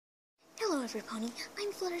Hello everybody, I'm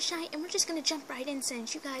Flutter Shy, and we're just gonna jump right in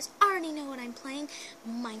since you guys already know what I'm playing,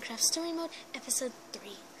 Minecraft Storymode, episode 3.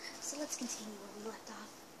 So let's continue where we left off.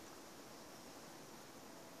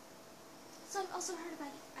 So I've also heard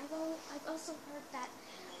that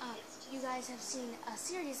you guys have seen a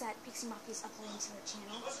series that Pixie Mafia is uploading to her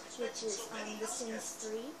channel, which is The Sims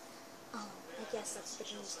 3. I guess that's what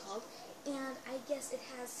the game is called. And I guess it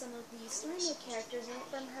has some of the Storymode characters in it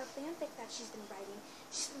from her fanfic that she's been writing.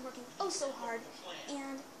 She's been working oh so hard,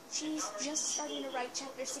 and she's just starting to write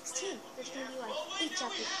chapter 16. There's going to be like 8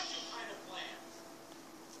 chapters.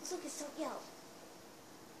 Lucas, don't yell.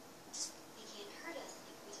 Just, they can't hurt us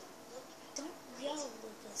if we don't look at them. Don't yell,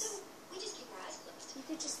 Lucas. So we just keep our eyes closed. You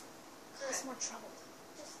could just cause more trouble.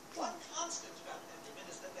 Just don't. One constant about Benjamin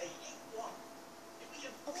is that they hate water. If we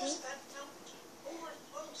can force that fountain to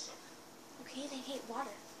overflow somehow. Okay, they hate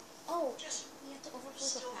water. Oh, Just we have to overflow the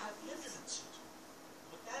still have fountain. infinite suit.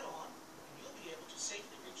 Put that on, and you'll be able to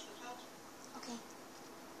safely reach the fountain. Okay.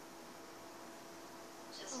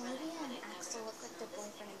 Just Olivia when I and thought I'd Axel never look like the smell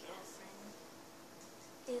this boyfriend and again. girlfriend.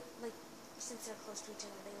 They, like, since they're close to each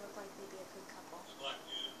other, they look like they'd be a good couple. I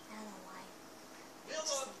don't know why. We'll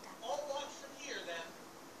Just think that. all watch from here then,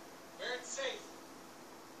 where it's safe.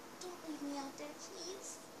 Don't leave me out there,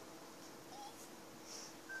 please.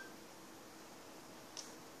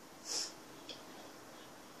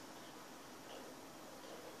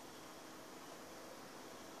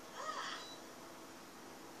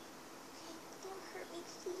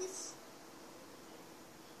 Please.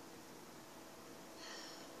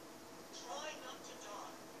 Try not to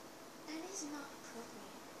die. That is not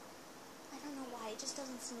appropriate. I don't know why, it just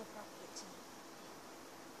doesn't seem appropriate to me.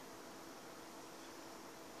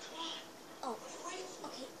 Come on. Oh,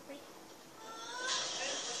 okay, wait.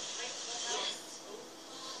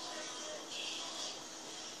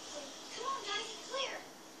 Come on, guys, it's clear.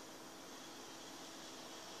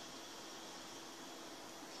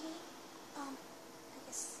 Okay, I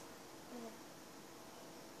guess.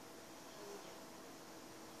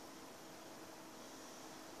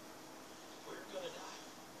 We're gonna die.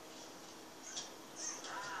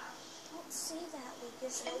 Don't say that,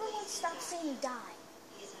 Lucas. Everyone stop saying die.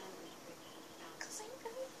 Because I'm going to break that down. Because I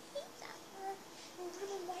really hate that word. And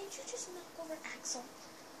Ruben, why did you just knock over Axel?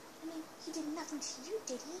 I mean, he did nothing to you,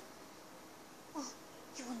 did he? Well,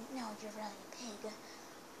 you wouldn't know, you're really a pig.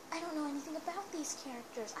 I don't know anything about these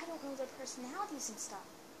characters. I don't know their personalities and stuff.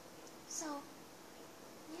 So,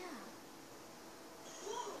 yeah.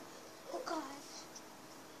 Oh gosh.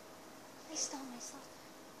 I stung myself.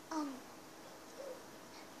 Hello?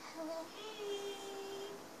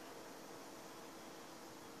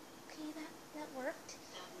 Okay, that worked.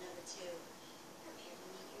 Fountain number 2. Prepare to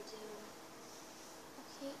meet your doom.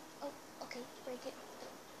 Okay, oh, okay, break it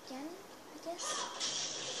again, I guess.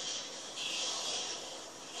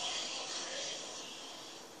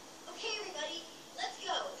 Okay, everybody, let's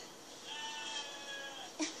go.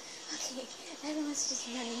 Okay, everyone's just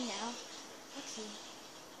running now. Okay.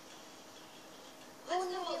 Oh,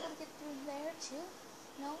 and they'll be able to get through there too?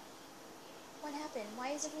 No? What happened? Why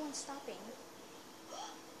is everyone stopping? They're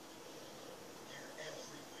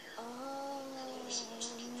everywhere. Oh,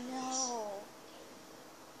 no.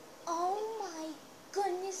 Oh my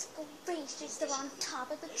goodness gracious, they're on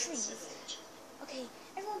top of the trees. Okay,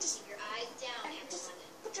 everyone just... Keep your eyes down, Just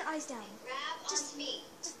everyone. put your eyes down. Grab Just- onto me.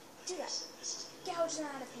 Just do that. Gouge them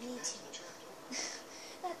out if you need to.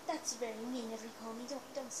 That's very mean of you, Comey.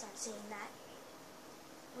 Don't start saying that.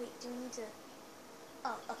 Wait, do we need to...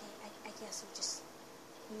 Oh, okay, I guess we just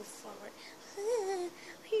move forward. I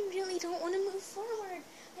really don't want to move forward.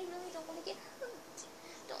 I really don't want to get hurt.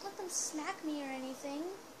 Don't let them smack me or anything.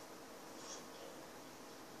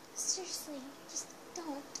 Seriously, just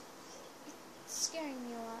don't. It's scaring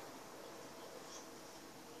me a lot.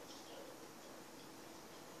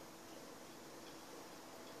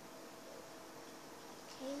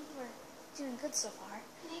 Okay, we're doing good so far.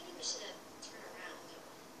 Maybe we should have turned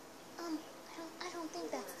around. I don't think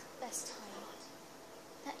that's the best time.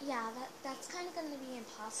 That's kind of going to be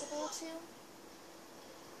impossible to.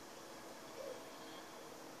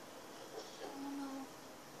 Oh no.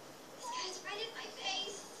 This guy's right in my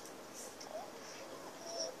face.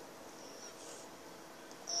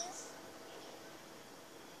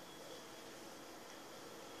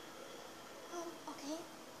 Okay.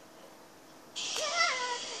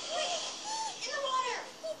 In the water.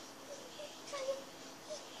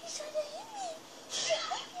 He's trying to hit me.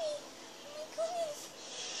 Help me. Oh my goodness.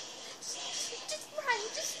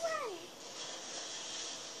 Just run.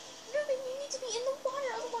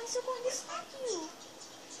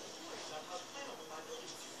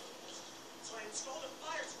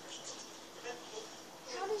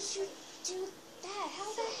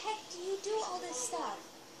 do all this stuff?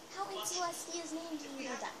 How in Celestia's name do you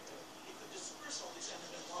know that? It could disperse all these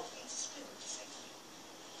elemental spirits safely.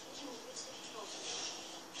 You know which control the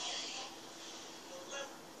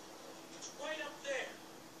lever. It's right up there.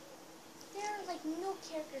 There are like no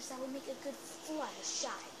characters that would make a good Flutter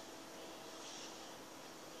Shy.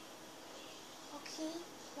 Okay,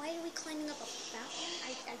 why are we climbing up a fountain?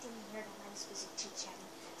 I didn't hear it when I was busy chit-chatting.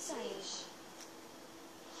 Sorry, everyone.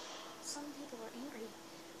 Some people are angry.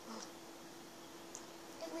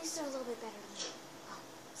 At least they're a little bit better than me.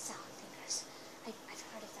 Salad fingers. I've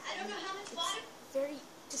heard of that. I don't know how much it's water. very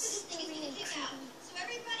This thing is disturbing and gonna kick out. creepy So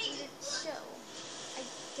everybody weird just show. I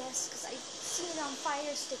guess because I've seen it on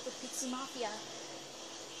Fire Stick with Pixie Mafia.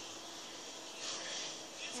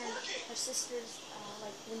 And her sisters,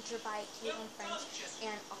 like Winter by Caitlin French,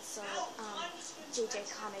 and also JJ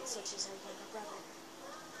Comics, which is her younger brother.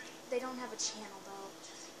 They don't have a channel though.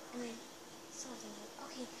 I mean, something like,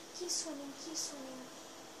 okay, keep swimming, keep swimming.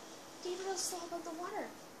 Gabriel's still above the water.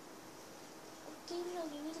 Gabriel,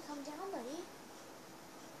 you need to come down, buddy.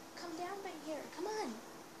 Come down right here. Come on.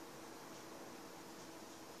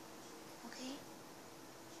 Okay.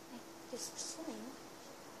 I guess we're swimming.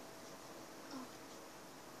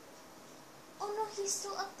 Oh no, he's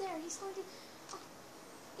still up there. He's going to... Oh,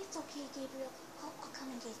 it's okay, Gabriel. I'll come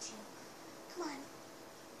and get you. Come on.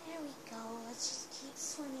 There we go. Let's just keep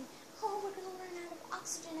swimming. Oh, we're going to run out of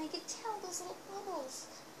oxygen. I can tell those little bubbles.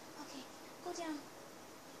 Okay, go down.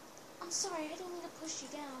 I'm sorry, I don't mean to push you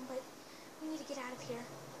down, but we need to get out of here.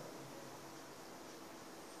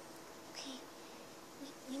 Okay,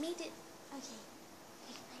 we made it. Okay,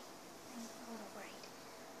 I'm a little worried.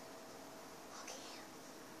 Okay.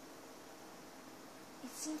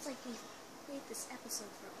 It seems like we've played this episode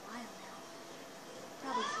for a while now.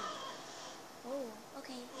 Probably for... Oh,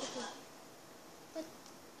 okay. But,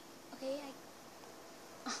 okay,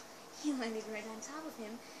 Oh, he landed right on top of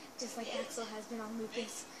him, just like Axel has been on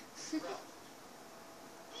Lucas. How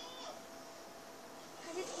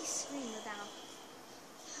did he scream without...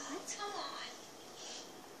 What? come on.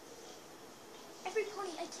 Every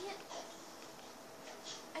pony, I can't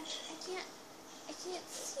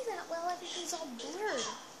see that well. Everything's all blurred.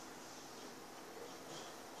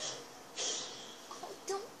 Oh,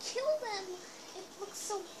 don't kill them. It looks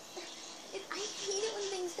so... I hate it when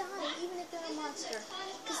things die, even if they're a monster.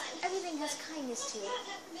 Because everything has kindness to it.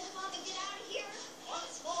 One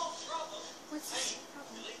small problem. What's the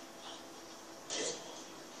problem?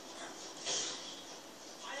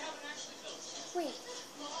 I haven't actually built it. Wait,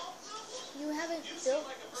 you haven't built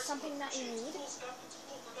something that we need? Cool stuff that's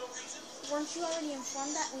cool for no reason. Weren't you already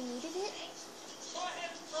informed that we needed it? Go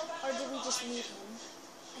ahead and throw that Or did we lever just behind meet you. him?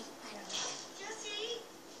 I don't know. Jesse,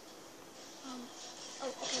 Oh,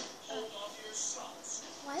 okay. Hold on to your socks.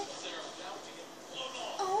 What? They're about to get blown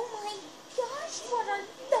off. Oh my gosh, what are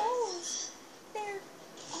those? They're,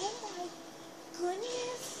 oh my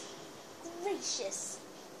goodness gracious.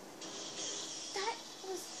 That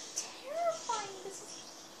was terrifying. This is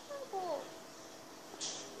horrible.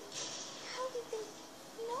 How did they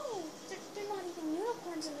know? They're not even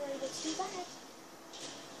unicorns and they're able to do that.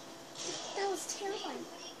 That was terrifying.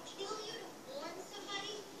 would it kill you to warn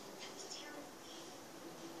somebody? That was terrible.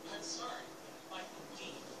 I'm sorry, but it might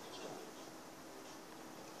indeed kill you.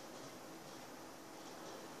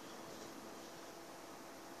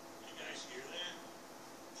 You guys hear that?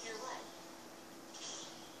 Hear what?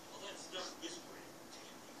 Well, that stuff whispering.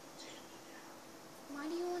 Tammy down. Why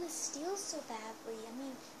do you want to steal so badly? I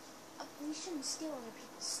mean, we shouldn't steal other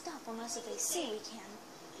people's stuff unless if they say we can.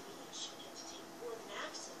 Maybe she needs to take more than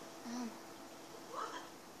accident. Why?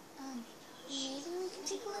 Maybe we can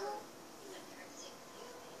take a little. You went there to take a few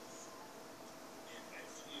things. And a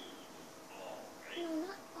few all, right? No,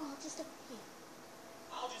 not all, just a few.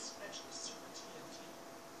 I'll just mention the super TNT.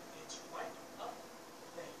 It's right up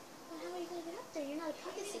there. Well, how are you going to get up there? You're not a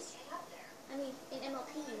How are you gonna Pegasus. get up there? I mean, in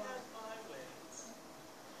MLP you I are. have my ways.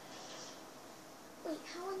 Wait,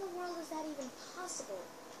 how in the world is that even possible?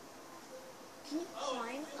 Can you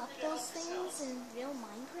climb up those things in real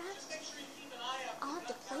Minecraft? Just make sure you keep an eye out. I'll have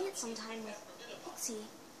to play it sometime with Pixie.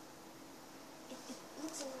 It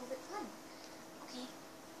looks a little bit fun. Okay.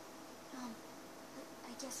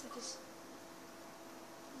 I guess we just...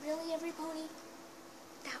 Really, every pony?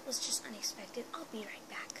 That was just unexpected. I'll be right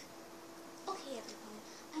back. Okay, every pony.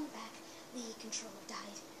 I'm back. The controller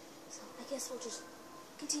died. So I guess we'll just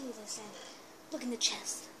continue this and look in the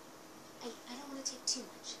chest. I don't want to take too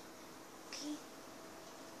much. Okay?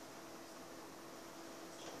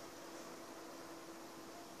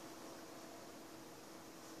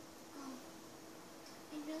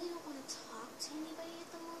 I really don't want to talk to anybody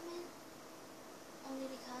at the moment. Only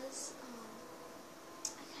because,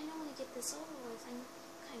 this over with. I'm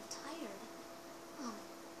kind of tired.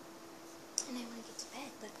 And I want to get to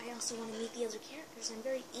bed, but I also want to meet the other characters. I'm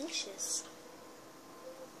very anxious.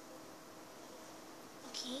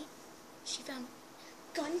 Okay, she found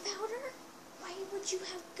gunpowder? Why would you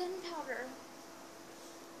have gunpowder?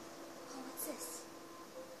 Oh, what's this?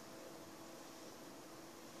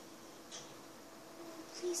 Oh,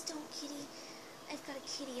 please don't, kitty. I've got a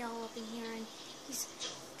kitty all up in here, and he's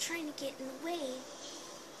trying to get in the way.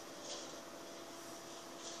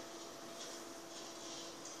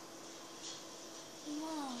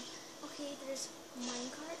 Whoa. Okay, there's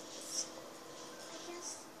minecarts, I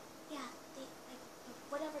guess. Yeah,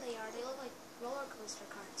 whatever they are, they look like roller coaster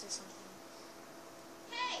carts or something.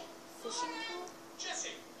 Hey! Fishing pole?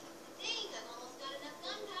 Jesse! I think I've almost got enough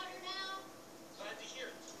gunpowder now. Glad to hear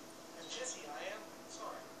it. And Jesse, I am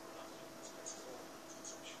sorry for not doing this next goal.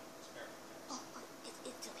 It's very embarrassing. Oh,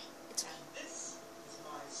 it's okay. It's okay. And this is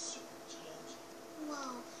my super TNT.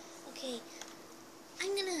 Wow. Okay.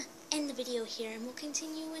 I'm gonna end the video here, and we'll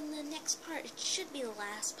continue in the next part. It should be the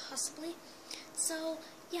last, possibly. So,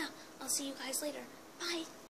 yeah, I'll see you guys later. Bye.